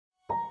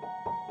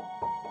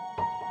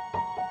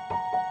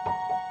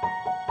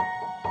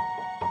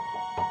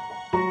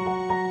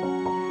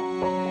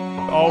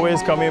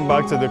always coming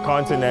back to the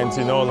continent,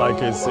 you know,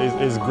 like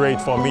is great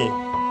for me.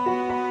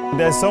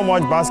 There's so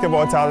much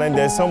basketball talent,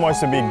 there's so much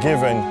to be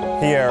given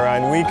here,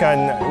 and we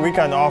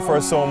can offer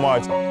so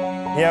much.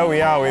 Here we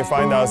are, we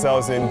find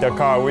ourselves in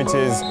Dakar, which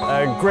is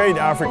a great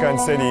African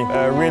city,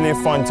 really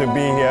fun to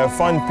be here,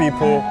 fun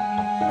people.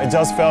 It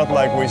just felt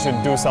like we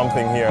should do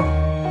something here.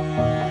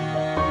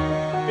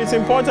 It's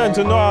important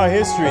to know our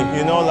history,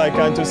 you know, like,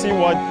 and to see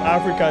what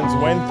Africans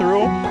went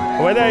through.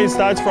 Whether it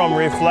starts from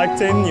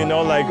reflecting, you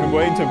know, like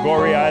going to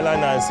GOA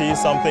Island and see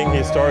something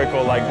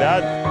historical like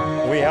that,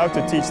 we have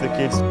to teach the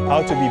kids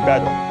how to be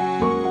better.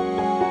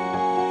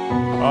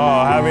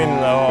 Oh, having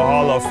a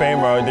Hall of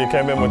Famer,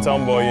 Dikembe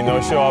Mutombo, you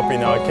know, show up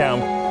in our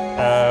camp,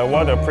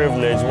 what a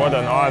privilege, what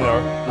an honor.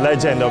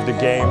 Legend of the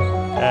game,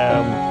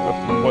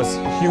 was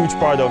a huge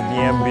part of the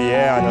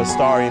NBA and a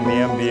star in the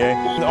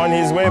NBA. On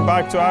his way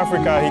back to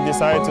Africa, he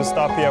decided to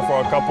stop here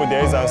for a couple of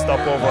days and stop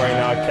over in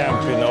our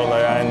camp, you know,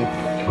 and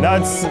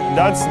that's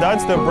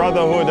the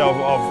brotherhood of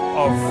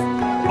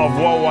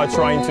what we're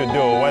trying to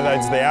do. Whether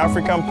it's the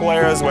African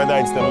players, whether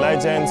it's the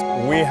legends,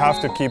 we have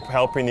to keep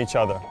helping each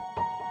other.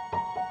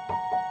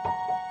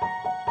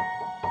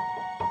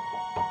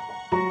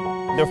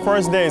 The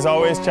first day is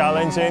always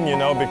challenging, you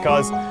know,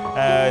 because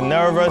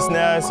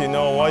nervousness, you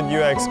know, what do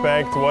you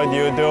expect, what do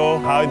you do,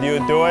 how do you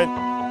do it?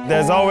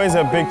 There's always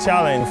a big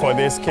challenge for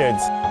these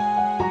kids.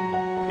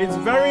 It's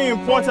very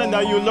important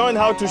that you learn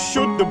how to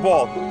shoot the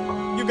ball.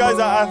 You guys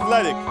are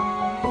athletic.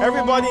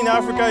 Everybody in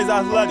Africa is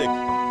athletic,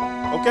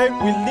 okay?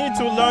 We need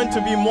to learn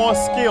to be more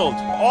skilled.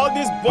 All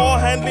these ball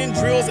handling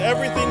drills,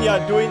 everything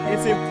you're doing,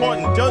 it's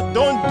important. Just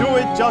don't do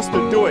it just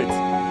to do it.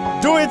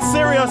 Do it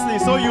seriously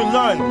so you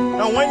learn.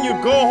 And when you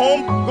go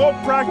home, go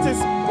practice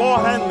ball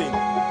handling.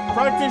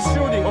 Practice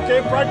shooting,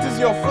 okay? Practice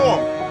your form,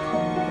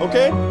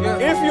 okay? Yeah.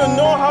 If you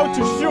know how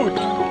to shoot,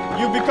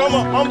 you become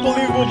an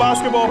unbelievable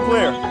basketball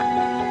player.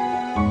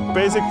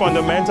 Basic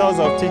fundamentals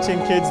of teaching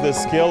kids the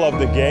skill of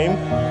the game,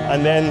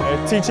 and then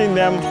teaching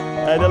them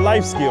the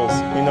life skills,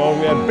 you know,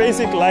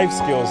 basic life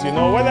skills, you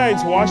know, whether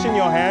it's washing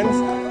your hands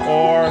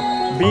or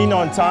being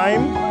on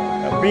time,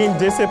 being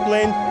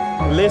disciplined,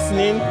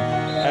 listening,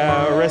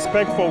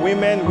 respect for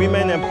women,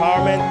 women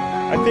empowerment.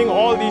 I think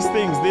all these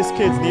things these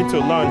kids need to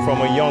learn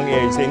from a young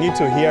age. They need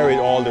to hear it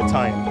all the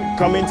time.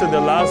 Coming to the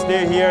last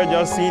day here,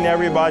 just seeing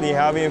everybody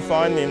having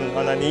fun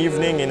on an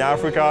evening in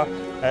Africa.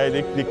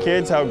 The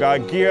kids have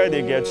got gear,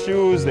 they get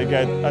shoes, they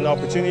get an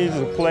opportunity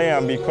to play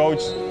and be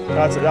coached.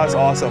 That's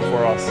awesome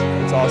for us.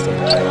 It's awesome.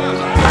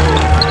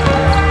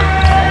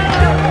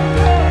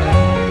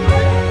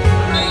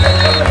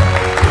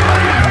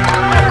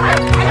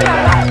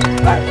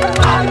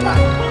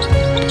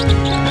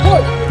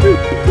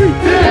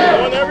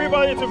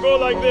 To go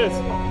like this.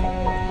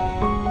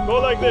 Go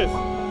like this.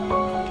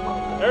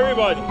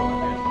 Everybody.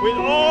 With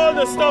all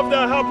the stuff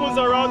that happens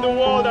around the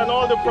world and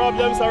all the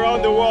problems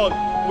around the world,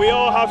 we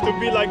all have to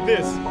be like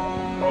this.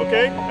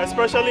 Okay?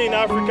 Especially in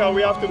Africa,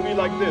 we have to be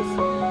like this.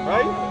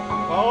 Right?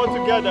 We're all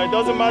together. It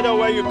doesn't matter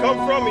where you come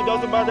from. It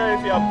doesn't matter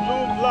if you're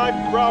blue, black,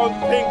 brown,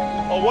 pink,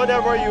 or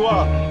whatever you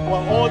are.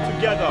 We're all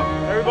together.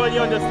 Everybody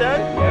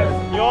understand?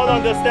 Yes. You all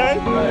understand?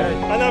 Yes.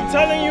 And I'm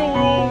telling you, we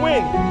will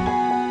win.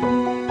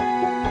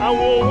 And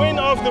we'll win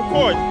off the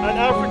court, and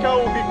Africa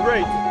will be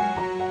great.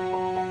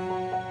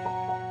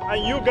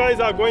 And you guys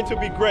are going to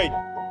be great.